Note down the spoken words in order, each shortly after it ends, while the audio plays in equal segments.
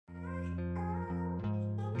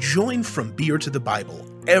Join From Beer to the Bible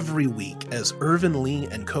every week as Irvin Lee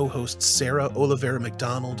and co-host Sarah Oliveira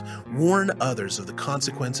McDonald warn others of the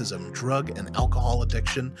consequences of drug and alcohol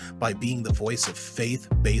addiction by being the voice of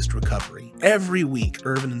faith-based recovery. Every week,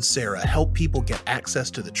 Irvin and Sarah help people get access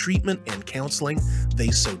to the treatment and counseling they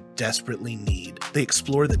so desperately need. They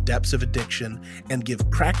explore the depths of addiction and give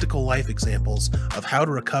practical life examples of how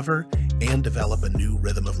to recover and develop a new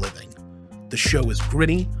rhythm of living. The show is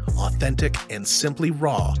gritty, authentic, and simply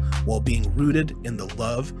raw while being rooted in the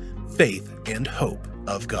love, faith, and hope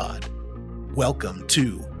of God. Welcome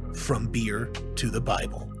to From Beer to the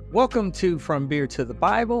Bible. Welcome to From Beer to the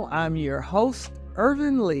Bible. I'm your host,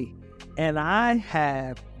 Irvin Lee, and I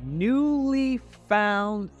have newly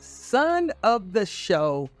found son of the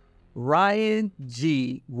show, Ryan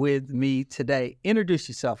G, with me today. Introduce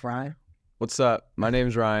yourself, Ryan. What's up? My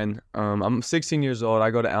name's Ryan. I'm 16 years old.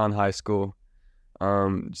 I go to Allen High School.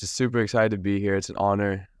 Just super excited to be here. It's an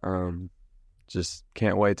honor. Just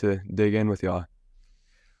can't wait to dig in with y'all.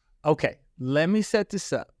 Okay, let me set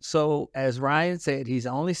this up. So as Ryan said, he's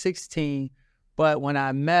only 16, but when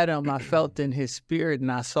I met him, I felt in his spirit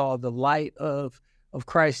and I saw the light of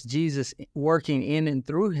Christ Jesus working in and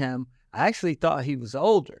through him. I actually thought he was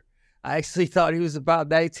older. I actually thought he was about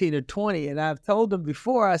 19 or 20. And I've told him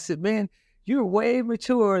before, I said, man, you're way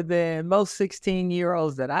mature than most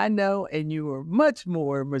 16-year-olds that I know, and you were much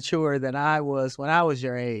more mature than I was when I was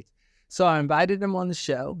your age. So I invited him on the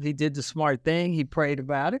show. He did the smart thing. He prayed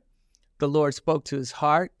about it. The Lord spoke to his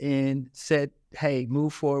heart and said, hey,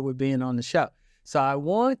 move forward with being on the show. So I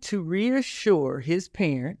want to reassure his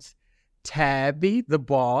parents, Tabby, the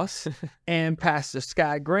boss, and Pastor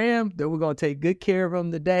Scott Graham, that we're going to take good care of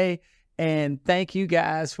him today. And thank you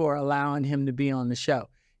guys for allowing him to be on the show.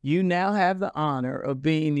 You now have the honor of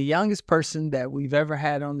being the youngest person that we've ever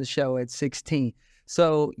had on the show at 16.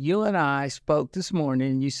 So you and I spoke this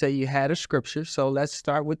morning. You say you had a scripture. So let's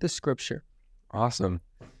start with the scripture. Awesome.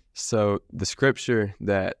 So the scripture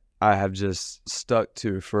that I have just stuck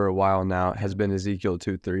to for a while now has been Ezekiel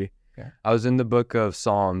 2:3. Okay. I was in the book of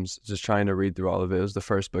Psalms just trying to read through all of it. It was the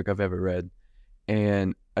first book I've ever read.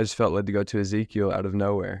 And I just felt led to go to Ezekiel out of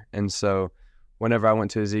nowhere. And so whenever I went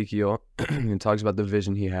to Ezekiel, it talks about the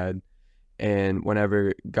vision he had. And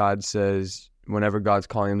whenever God's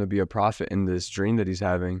calling him to be a prophet in this dream that he's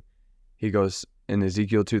having, he goes in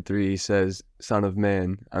Ezekiel 2:3, he says, Son of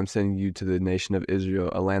man, I'm sending you to the nation of Israel,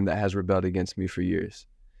 a land that has rebelled against me for years.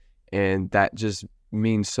 And that just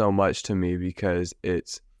means so much to me because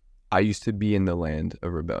I used to be in the land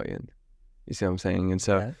of rebellion. You see what I'm saying?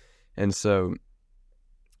 And so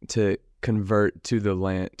to convert to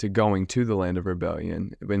going to the land of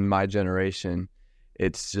rebellion in my generation,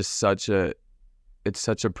 it's such a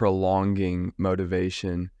prolonging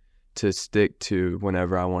motivation to stick to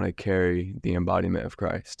whenever I want to carry the embodiment of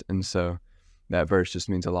Christ. And so that verse just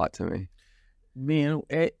means a lot to me. Man,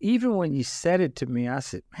 even when you said it to me, I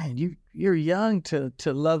said, man, you're young to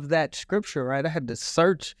love that scripture, right? I had to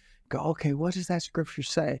search, go, okay, what does that scripture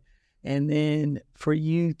say? And then for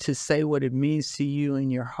you to say what it means to you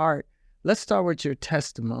in your heart. Let's start with your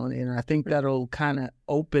testimony, and I think that'll kind of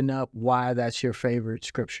open up why that's your favorite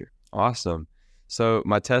scripture. Awesome. So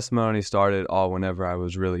my testimony started all whenever I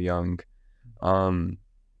was really young. Not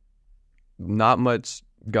much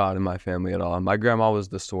God in my family at all. My grandma was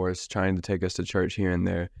the source, trying to take us to church here and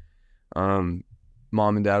there. Mom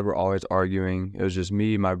and dad were always arguing. It was just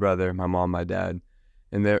me, my brother, my mom, my dad.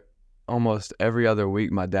 And almost every other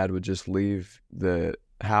week, my dad would just leave the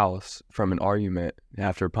house from an argument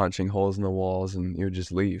after punching holes in the walls, and he would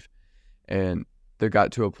just leave. And there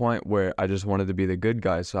got to a point where I just wanted to be the good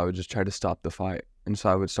guy, so I would just try to stop the fight. And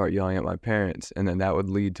so I would start yelling at my parents, and then that would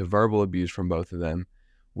lead to verbal abuse from both of them,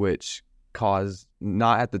 which caused,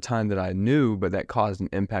 not at the time that I knew, but that caused an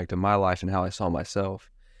impact in my life and how I saw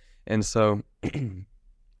myself. And so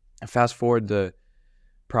fast forward to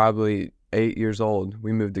probably 8 years old,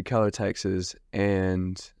 we moved to Keller, Texas,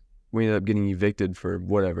 and we ended up getting evicted for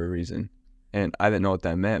whatever reason. And I didn't know what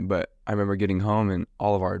that meant, but I remember getting home and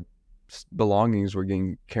all of our belongings were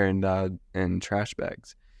getting carried out in trash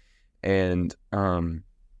bags. And I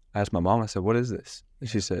asked my mom, I said, what is this? And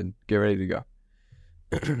she said, get ready to go.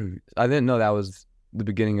 I didn't know that was the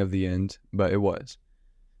beginning of the end, but it was.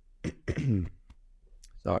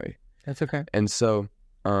 Sorry. That's okay. And so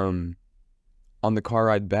on the car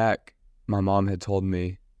ride back, my mom had told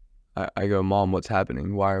me, I go, Mom, what's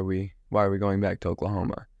happening? Why are we going back to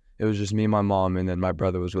Oklahoma? It was just me and my mom, and then my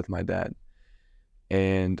brother was with my dad.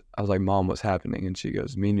 And I was like, Mom, what's happening? And she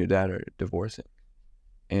goes, me and your dad are divorcing.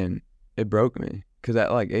 And it broke me. because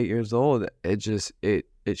at like 8 years old, it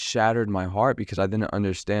shattered my heart because I didn't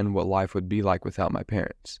understand what life would be like without my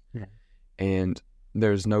parents. Yeah. And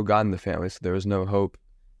there's no God in the family, so there was no hope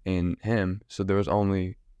in him. So there was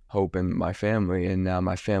only hope in my family, and now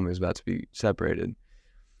my family is about to be separated.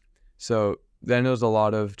 So then there was a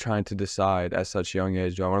lot of trying to decide at such a young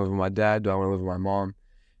age, do I want to live with my dad? Do I want to live with my mom?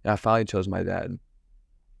 And I finally chose my dad.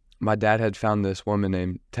 My dad had found this woman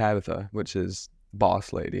named Tabitha, which is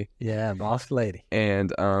boss lady. Yeah, boss lady.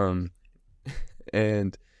 And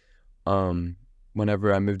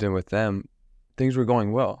whenever I moved in with them, things were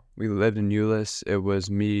going well. We lived in Euless. It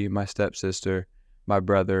was me, my stepsister, my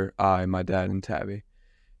brother, my dad, and Tabby.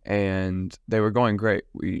 And they were going great.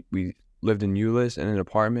 We lived in Euless in an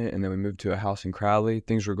apartment, and then we moved to a house in Crowley.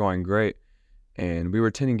 Things were going great. And we were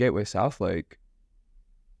attending Gateway Southlake.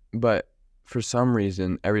 But for some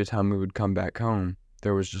reason, every time we would come back home,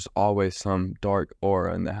 there was just always some dark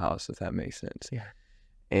aura in the house, if that makes sense. Yeah.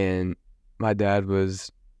 And my dad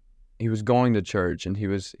was going to church, and he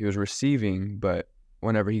was receiving, but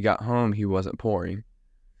whenever he got home, he wasn't pouring.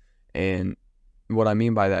 And what I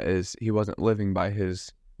mean by that is he wasn't living by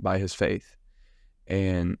his faith.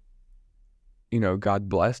 And, God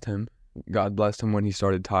blessed him. God blessed him when he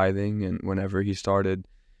started tithing and whenever he started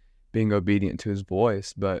being obedient to his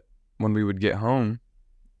voice. But when we would get home,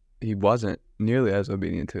 he wasn't nearly as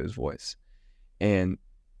obedient to his voice. And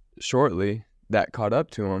shortly, that caught up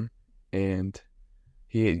to him, and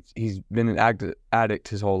he's been an addict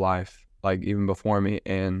his whole life, like even before me,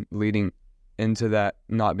 and leading into that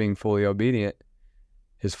not being fully obedient,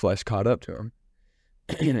 his flesh caught up to him.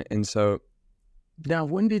 And so... Now,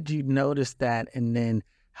 when did you notice that, and then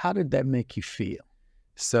how did that make you feel?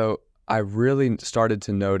 So I really started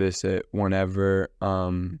to notice it whenever,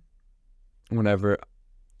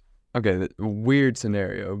 okay, weird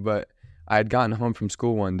scenario, but I had gotten home from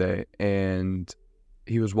school one day, and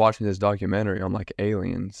he was watching this documentary on like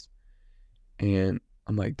aliens, and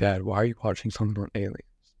I'm like, Dad, why are you watching something on aliens?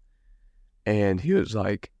 And he was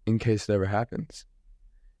like, in case it ever happens.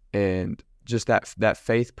 And just that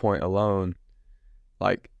faith point alone,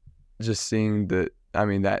 like just seeing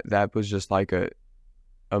that was just like a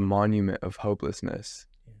monument of hopelessness.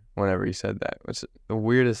 Whenever he said that, it's the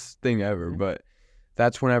weirdest thing ever. But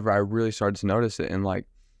that's whenever I really started to notice it, and like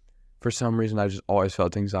for some reason I just always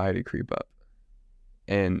felt anxiety creep up,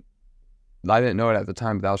 and I didn't know it at the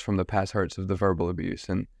time, but that was from the past hurts of the verbal abuse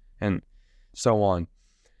and so on.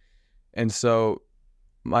 And so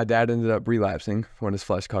my dad ended up relapsing when his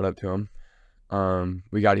flesh caught up to him.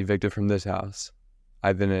 We got evicted from this house.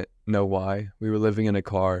 I didn't know why. We were living in a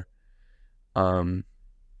car, hotel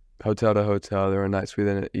to hotel. There were nights we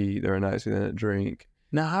didn't eat. There were nights we didn't drink.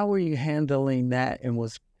 Now, how were you handling that? And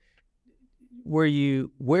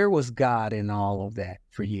where was God in all of that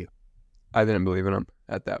for you? I didn't believe in him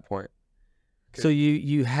at that point. So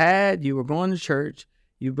you were going to church,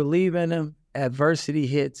 you believe in him, adversity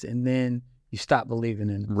hits, and then you stop believing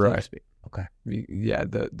in him. Right. Okay. Yeah.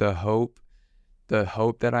 The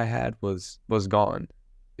hope that I had was gone,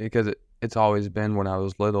 because it's always been, when I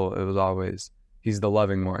was little, it was always, he's the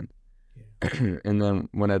loving one. Yeah. And then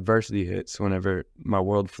when adversity hits, whenever my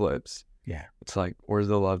world flips, it's like, where's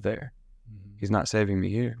the love there? Mm-hmm. He's not saving me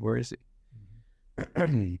here. Where is he?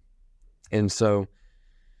 Mm-hmm. And so,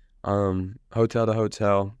 hotel to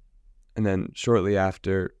hotel, and then shortly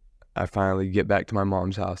after, I finally get back to my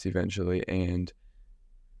mom's house eventually, and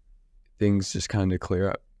things just kind of clear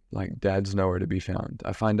up. Like, Dad's nowhere to be found.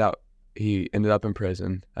 I find out he ended up in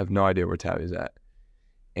prison. I have no idea where Tabby's at.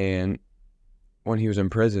 And when he was in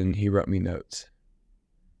prison, he wrote me notes.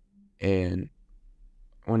 And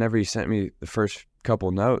whenever he sent me the first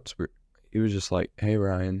couple notes, he was just like, hey,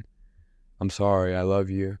 Ryan, I'm sorry. I love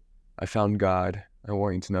you. I found God. I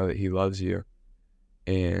want you to know that he loves you.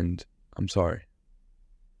 And I'm sorry.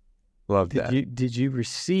 Love that. Did you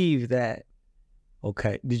receive that?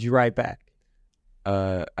 Okay. Did you write back?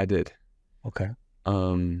 I did. Okay.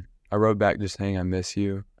 I wrote back just saying, I miss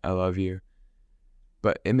you. I love you.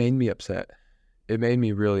 But it made me upset. It made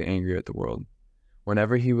me really angry at the world.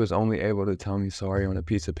 Whenever he was only able to tell me sorry on a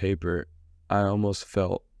piece of paper, I almost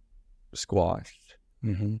felt squashed.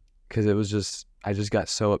 Mm-hmm. Because it was just, I just got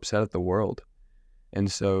so upset at the world.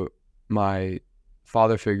 And so my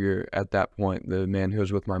father figure at that point, the man who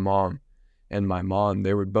was with my mom and my mom,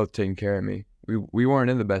 they were both taking care of me. We weren't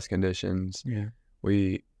in the best conditions. Yeah.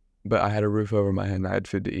 But I had a roof over my head and I had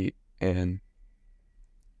food to eat. And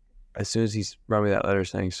as soon as he wrote me that letter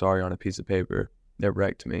saying sorry on a piece of paper, it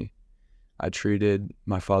wrecked me. I treated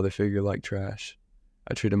my father figure like trash.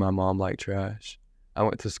 I treated my mom like trash. I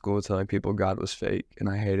went to school telling people God was fake and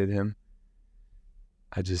I hated him.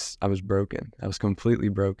 I was broken. I was completely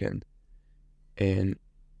broken. And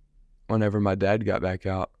whenever my dad got back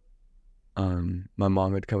out, my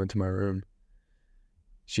mom had come into my room.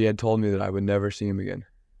 She had told me that I would never see him again.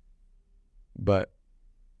 But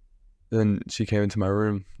then she came into my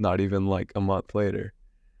room not even like a month later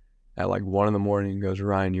at like 1 a.m. and goes,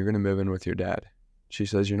 Ryan, you're going to move in with your dad. She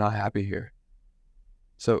says, you're not happy here.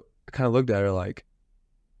 So I kind of looked at her like,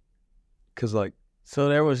 because like, So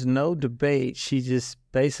there was no debate. She just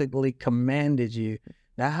basically commanded you.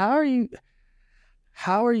 Now,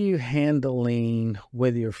 how are you handling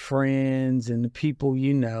with your friends and the people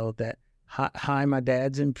you know that, hi, my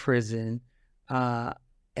dad's in prison,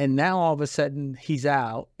 and now all of a sudden he's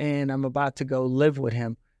out and I'm about to go live with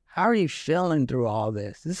him. How are you feeling through all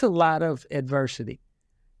this? This is a lot of adversity.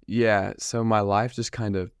 yeah, so my life just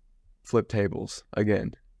kind of flipped tables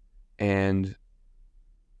again. And,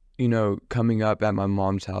 you know, coming up at my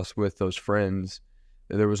mom's house with those friends,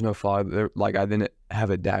 there was no father. Like, I didn't have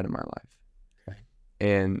a dad in my life. Okay.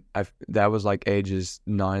 And that was like ages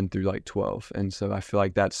 9 through like 12. And so I feel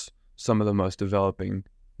like that's some of the most developing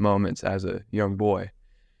moments as a young boy.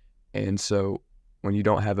 And so when you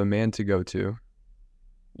don't have a man to go to,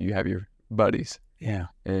 you have your buddies. Yeah.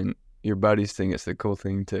 And your buddies think it's the cool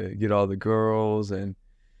thing to get all the girls and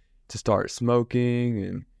to start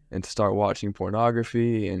smoking and to start watching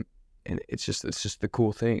pornography. And it's just the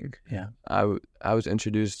cool thing. Yeah. I was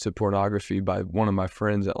introduced to pornography by one of my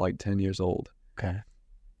friends at like 10 years old. Okay.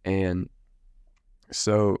 And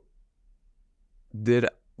so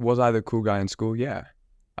was I the cool guy in school? Yeah.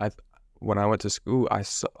 When I went to school, I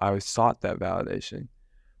sought that validation.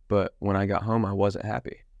 But when I got home, I wasn't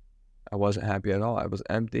happy. I wasn't happy at all. I was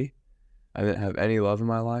empty. I didn't have any love in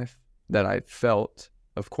my life that I felt.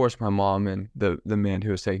 Of course, my mom and the man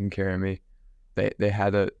who was taking care of me, they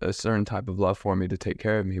had a certain type of love for me to take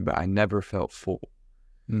care of me, but I never felt full.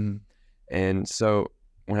 Mm. And so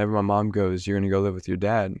whenever my mom goes, you're going to go live with your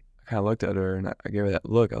dad, I kind of looked at her and I gave her that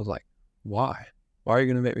look. I was like, why? Why are you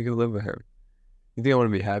going to make me go live with him? You think I want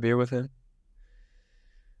to be happier with him?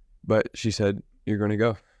 But she said, you're going to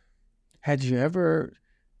go. Had you ever,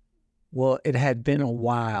 well, it had been a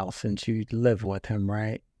while since you lived with him,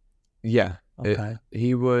 right? Yeah. Okay.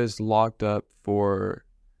 He was locked up for,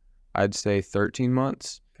 I'd say 13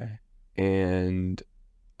 months. Okay. And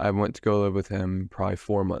I went to go live with him probably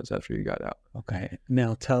 4 months after he got out. Okay.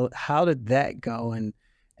 Now how did that go,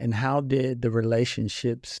 and how did the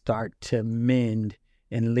relationship start to mend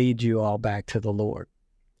and lead you all back to the Lord?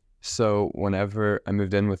 So whenever I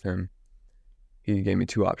moved in with him, he gave me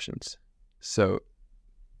 2 options. So,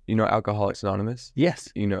 you know Alcoholics Anonymous? Yes.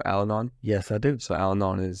 You know Al-Anon? Yes, I do. So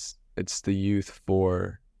Al-Anon it's the youth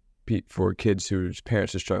for kids whose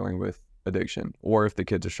parents are struggling with addiction, or if the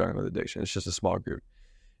kids are struggling with addiction. It's just a small group.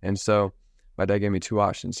 And so my dad gave me 2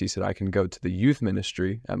 options. He said, I can go to the youth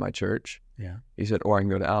ministry at my church. Yeah. He said, or I can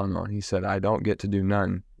go to Al-Anon. He said, I don't get to do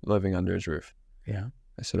none living under his roof. Yeah.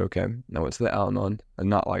 I said, okay. And I went to the Al-Anon, and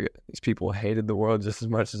not like it. These people hated the world just as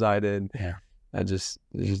much as I did. Yeah. It just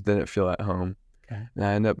didn't feel at home. Okay. And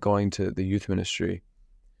I ended up going to the youth ministry,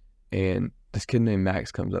 and this kid named Max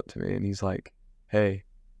comes up to me, and he's like, hey,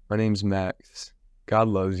 my name's Max. God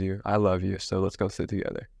loves you. I love you. So let's go sit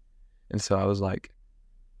together. And so I was like,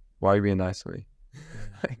 why are you being nice to me?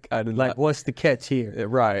 Like, what's the catch here?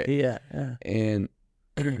 Right. Yeah. Yeah. And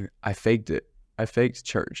I faked it. I faked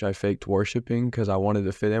church. I faked worshiping because I wanted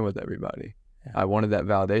to fit in with everybody. Yeah. I wanted that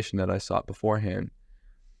validation that I sought beforehand.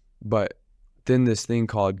 But then this thing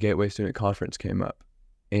called Gateway Student Conference came up,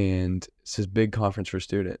 and it's this big conference for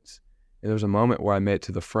students. And there was a moment where I made it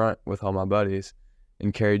to the front with all my buddies,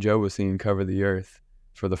 and Carrie Joe was singing Cover the Earth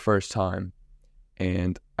for the first time.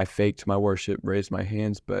 And I faked my worship, raised my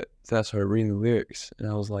hands, but then I started reading the lyrics, and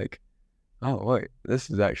I was like, oh, wait,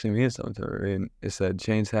 this is actually mean something to me. And it said,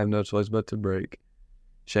 chains have no choice but to break.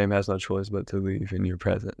 Shame has no choice but to leave in your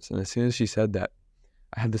presence. And as soon as she said that,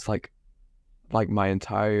 I had this like my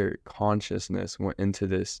entire consciousness went into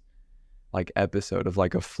this like episode of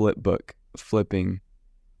like a flip book, flipping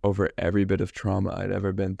over every bit of trauma I'd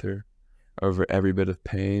ever been through, over every bit of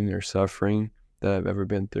pain or suffering that I've ever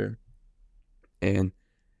been through. And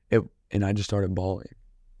I just started bawling.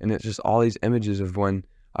 And it's just all these images of when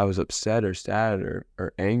I was upset or sad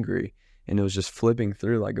or angry, and it was just flipping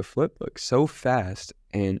through like a flip book so fast,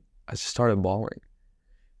 and I just started bawling.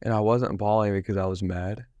 And I wasn't bawling because I was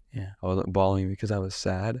mad. Yeah. I wasn't bawling because I was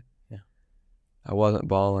sad. Yeah. I wasn't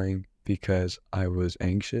bawling because I was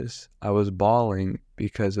anxious. I was bawling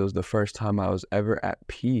because it was the first time I was ever at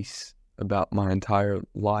peace about my entire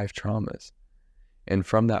life traumas. And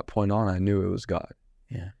from that point on, I knew it was God.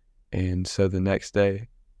 Yeah. And so the next day,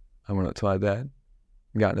 I went up to my dad,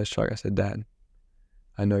 got in his truck. I said, Dad,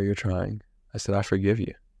 I know you're trying. I said, I forgive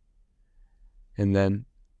you. And then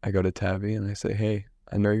I go to Tabby and I say, hey,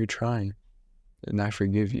 I know you're trying and I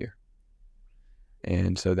forgive you.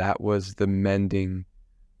 And so that was the mending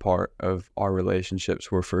part of our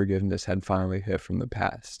relationships, where forgiveness had finally hit from the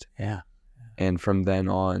past. Yeah. And from then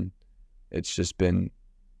on, it's just been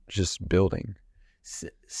just building.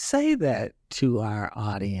 Say that to our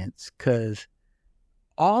audience, because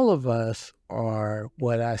all of us are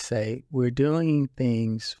what I say, we're doing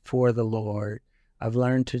things for the Lord. I've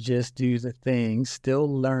learned to just do the things, still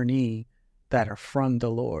learning, that are from the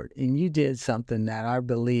Lord. And you did something that I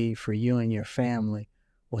believe for you and your family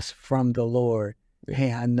was from the Lord.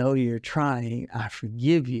 Hey, I know you're trying. I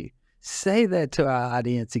forgive you. Say that to our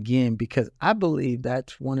audience again, because I believe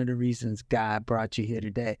that's one of the reasons God brought you here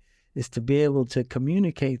today, is to be able to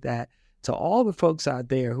communicate that to all the folks out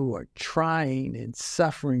there who are trying and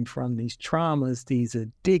suffering from these traumas, these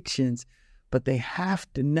addictions, but they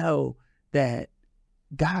have to know that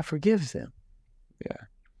God forgives them. Yeah.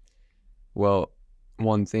 Well,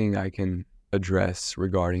 one thing I can address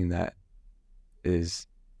regarding that is,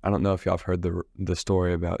 I don't know if y'all have heard the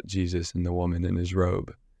story about Jesus and the woman in his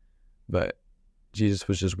robe, but Jesus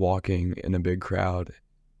was just walking in a big crowd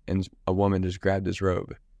and a woman just grabbed his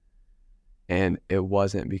robe. And it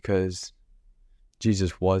wasn't because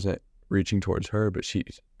Jesus wasn't reaching towards her, but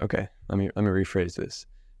okay, let me rephrase this.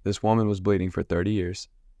 This woman was bleeding for 30 years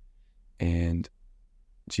and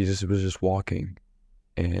Jesus was just walking,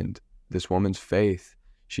 and this woman's faith,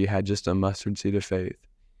 she had just a mustard seed of faith,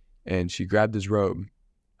 and she grabbed his robe,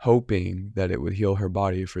 hoping that it would heal her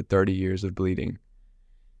body for 30 years of bleeding.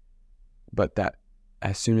 But that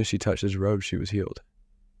as soon as she touched his robe, she was healed.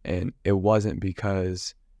 And it wasn't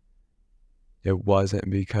because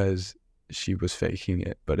she was faking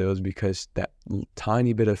it, but it was because that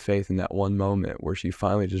tiny bit of faith in that one moment where she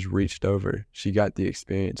finally just reached over, she got the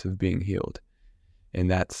experience of being healed. And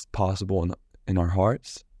that's possible in our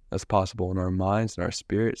hearts. That's possible in our minds, in our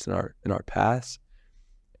spirits, in our past.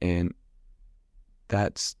 And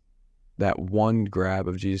that one grab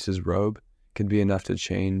of Jesus' robe can be enough to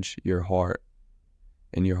change your heart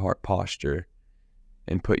and your heart posture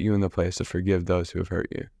and put you in the place to forgive those who have hurt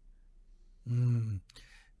you.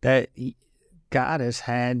 That God has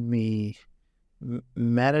had me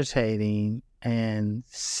meditating and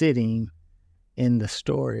sitting in the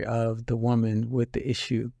story of the woman with the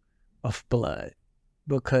issue of blood,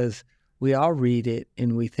 because we all read it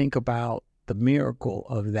and we think about the miracle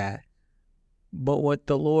of that. But what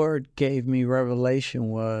the Lord gave me revelation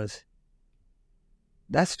was,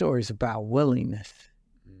 that story is about willingness.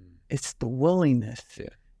 It's the willingness. Yeah.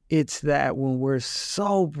 It's that when we're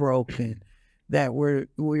so broken that we're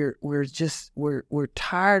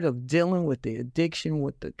tired of dealing with the addiction,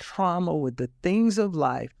 with the trauma, with the things of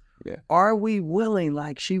life. Yeah. Are we willing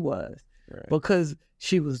like she was? Right. Because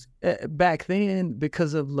she was, back then,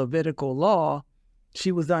 because of Levitical law,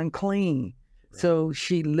 she was unclean. Right. So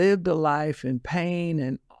she lived a life in pain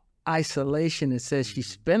and isolation. It says she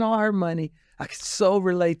spent all her money. I can so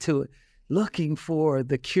relate to it. Looking for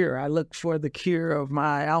the cure. I looked for the cure of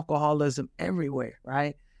my alcoholism everywhere,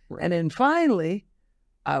 right? And then finally,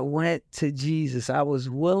 I went to Jesus. I was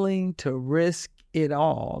willing to risk it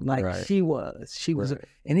all, like she was. She was,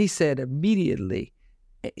 and he said immediately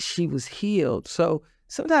she was healed. So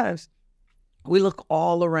sometimes we look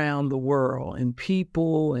all around the world and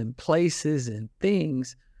people and places and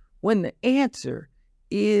things when the answer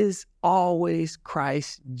is always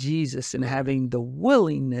Christ Jesus, and having the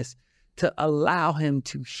willingness to allow him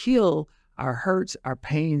to heal our hurts, our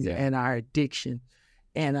pains, and our addiction.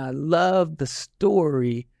 And I love the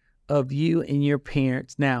story of you and your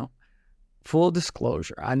parents. Now, full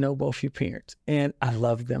disclosure, I know both your parents, and I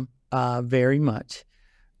love them very much.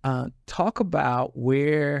 Talk about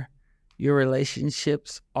where your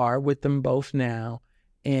relationships are with them both now,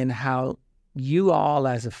 and how you all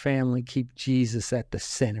as a family keep Jesus at the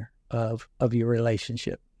center of your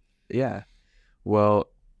relationship. Yeah. Well,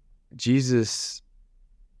 Jesus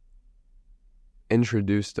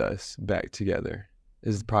introduced us back together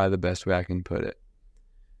is probably the best way I can put it.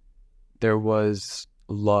 There was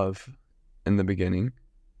love in the beginning,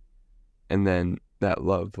 and then that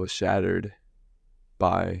love was shattered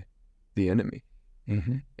by the enemy.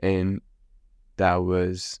 Mm-hmm. And that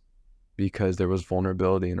was because there was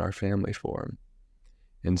vulnerability in our family for him.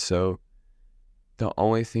 And so the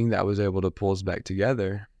only thing that was able to pull us back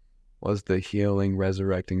together was the healing,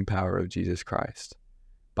 resurrecting power of Jesus Christ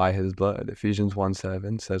by his blood. Ephesians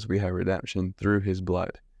 1:7 says we have redemption through his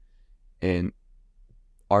blood. And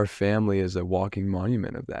our family is a walking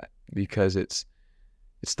monument of that, because it's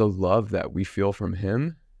it's the love that we feel from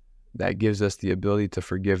him that gives us the ability to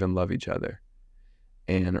forgive and love each other.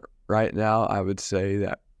 And right now, I would say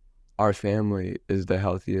that our family is the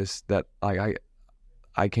healthiest that I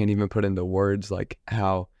can't even put into words like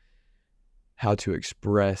how to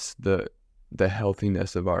express the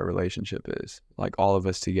healthiness of our relationship is, like all of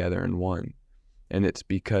us together in one. And it's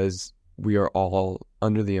because we are all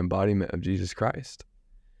under the embodiment of Jesus Christ.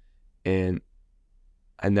 And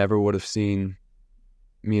I never would have seen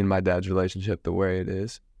me and my dad's relationship the way it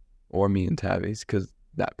is, or me and Tavi's, because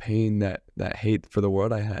that pain, that hate for the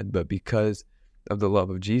world I had, but because of the love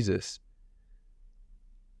of Jesus,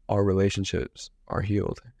 our relationships are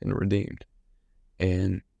healed and redeemed.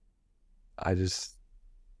 And I just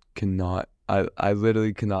cannot, I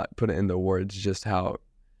literally cannot put it into words just how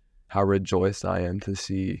rejoiced I am to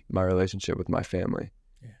see my relationship with my family.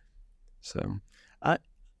 Yeah. So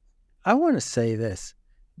I want to say this.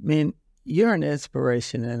 I mean, you're an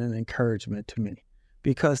inspiration and an encouragement to me,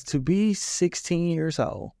 because to be 16 years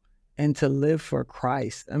old and to live for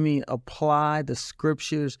Christ, I mean, apply the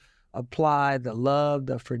scriptures, apply the love,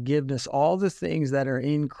 the forgiveness, all the things that are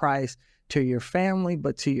in Christ to your family,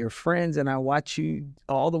 but to your friends. And I watch you,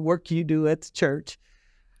 all the work you do at the church.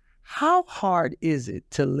 How hard is it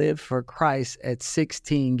to live for Christ at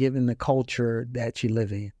 16, given the culture that you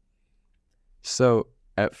live in? So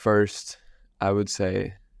at first, I would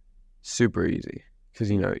say super easy, because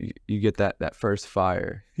you get that first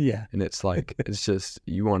fire, Yeah, and it's like it's just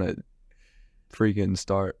you want to freaking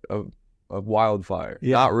start a wildfire.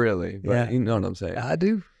 Yeah. Not really, but Yeah. you know what I'm saying. I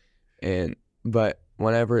do. But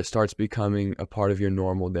whenever it starts becoming a part of your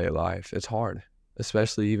normal day life, it's hard,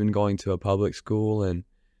 especially even going to a public school and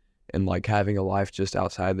like having a life just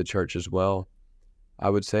outside the church as well. I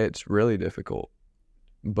would say it's really difficult,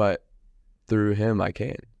 but through him I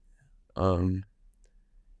can.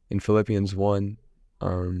 In Philippians 1,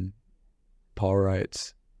 Paul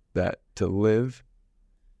writes that to live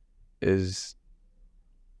is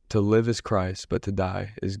Christ, but to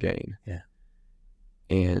die is gain. Yeah.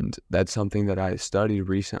 And that's something that I studied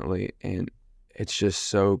recently, and it's just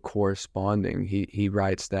so corresponding. He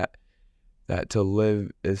writes that to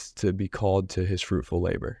live is to be called to his fruitful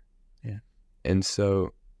labor. Yeah. And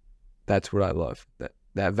so that's what I love.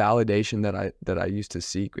 That validation that I used to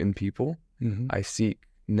seek in people, Mm-hmm. I seek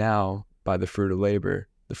now by the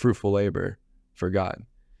fruitful labor for God.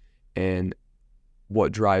 And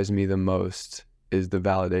what drives me the most is the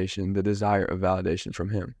desire of validation from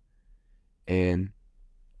him. And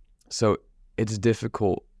so it's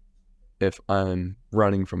difficult if I'm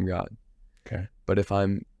running from God. Okay. But if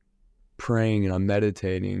I'm praying and I'm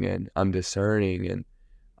meditating and I'm discerning and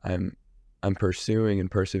I'm pursuing and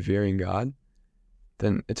persevering God,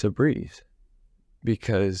 then it's a breeze,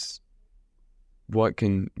 because what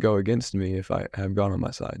can go against me if I have God on my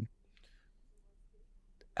side?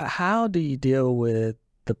 How do you deal with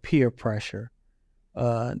the peer pressure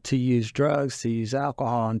to use drugs, to use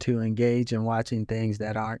alcohol, and to engage in watching things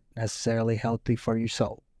that aren't necessarily healthy for your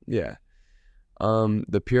soul? Yeah.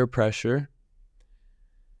 The peer pressure,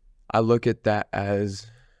 I look at that as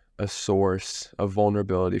a source of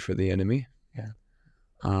vulnerability for the enemy. Yeah.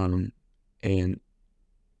 And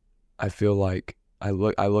I feel like I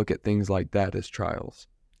look at things like that as trials.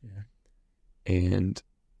 Yeah. And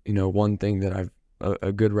one thing that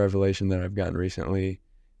a good revelation that I've gotten recently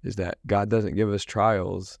is that God doesn't give us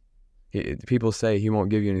trials. People say he won't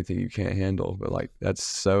give you anything you can't handle, but like that's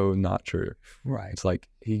so not true. Right. It's like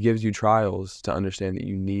he gives you trials to understand that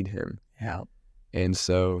you need him. Yeah. And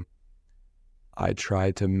so I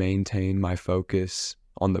try to maintain my focus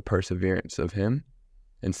on the perseverance of him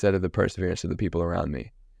instead of the perseverance of the people around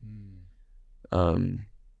me.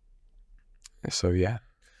 So yeah.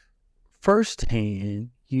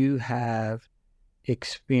 Firsthand, you have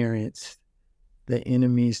experienced the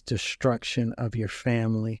enemy's destruction of your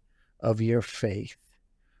family, of your faith,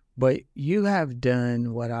 but you have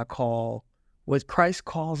done what Christ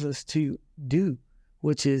calls us to do,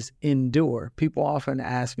 which is endure. People often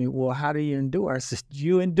ask me, well, how do you endure? I said,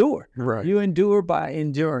 you endure. Right. You endure by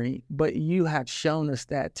enduring, but you have shown us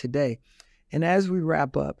that today. And as we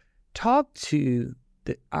wrap up, talk to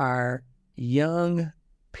our young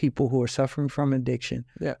people who are suffering from addiction,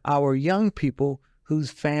 our young people whose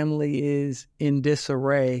family is in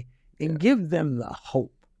disarray, and give them the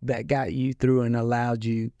hope that got you through and allowed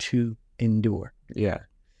you to endure. Yeah.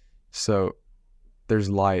 So there's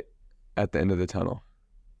light at the end of the tunnel.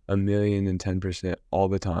 1,010% all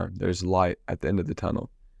the time. There's light at the end of the tunnel.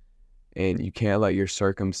 And you can't let your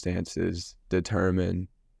circumstances determine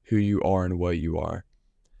who you are and what you are.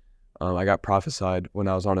 I got prophesied when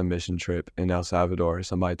I was on a mission trip in El Salvador.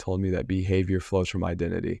 Somebody told me that behavior flows from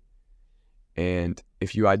identity. And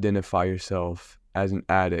if you identify yourself as an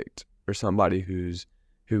addict or somebody who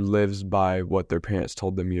lives by what their parents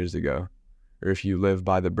told them years ago, or if you live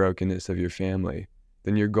by the brokenness of your family,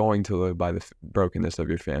 then you're going to live by the brokenness of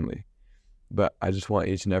your family. But I just want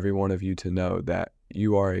each and every one of you to know that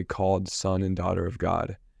you are a called son and daughter of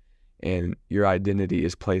God. And your identity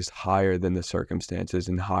is placed higher than the circumstances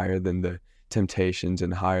and higher than the temptations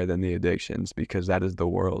and higher than the addictions, because that is the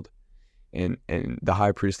world. And the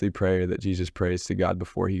high priestly prayer that Jesus prays to God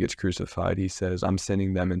before he gets crucified, he says, I'm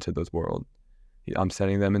sending them into this world. I'm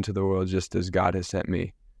sending them into the world just as God has sent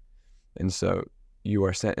me. And so you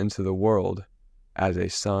are sent into the world as a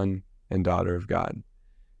son and daughter of God.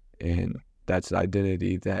 And that's an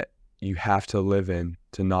identity that you have to live in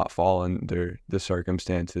to not fall under the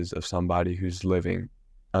circumstances of somebody who's living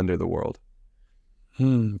under the world.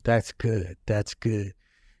 That's good. That's good.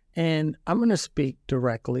 And I'm going to speak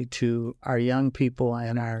directly to our young people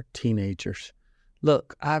and our teenagers.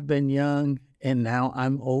 Look, I've been young and now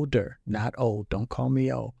I'm older. Not old. Don't call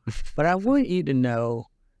me old. But I want you to know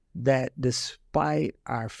that despite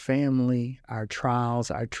our family, our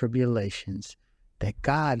trials, our tribulations, that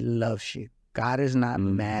God loves you. God is not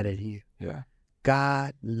mad at you. Yeah.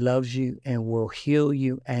 God loves you and will heal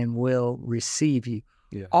you and will receive you.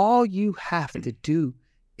 Yeah. All you have to do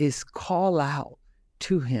is call out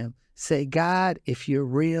to him. Say, God, if you're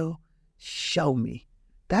real, show me.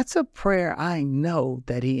 That's a prayer I know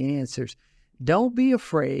that he answers. Don't be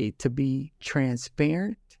afraid to be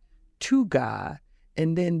transparent to God,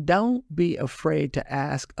 and then don't be afraid to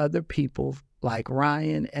ask other people like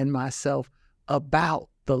Ryan and myself about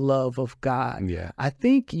the love of God. Yeah. I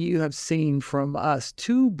think you have seen from us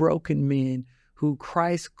two broken men who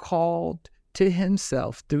Christ called to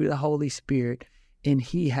himself through the Holy Spirit, and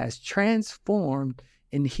he has transformed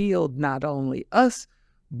and healed not only us,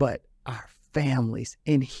 but our families.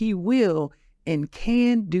 And he will and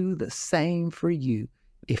can do the same for you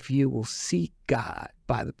if you will seek God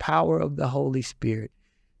by the power of the Holy Spirit.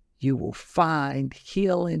 You will find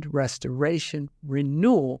healing, restoration,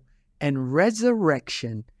 renewal, and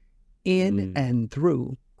resurrection in and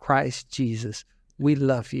through Christ Jesus. We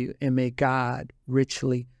love you, and may God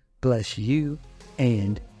richly bless you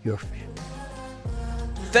and your family.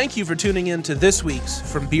 Thank you for tuning in to this week's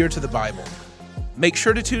From Beer to the Bible. Make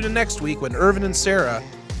sure to tune in next week when Irvin and Sarah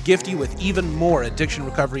gift you with even more addiction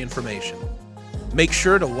recovery information. Make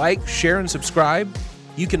sure to like, share, and subscribe.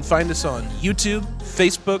 You can find us on YouTube,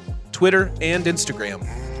 Facebook, Twitter, and Instagram.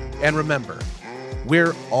 And remember,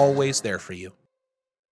 we're always there for you.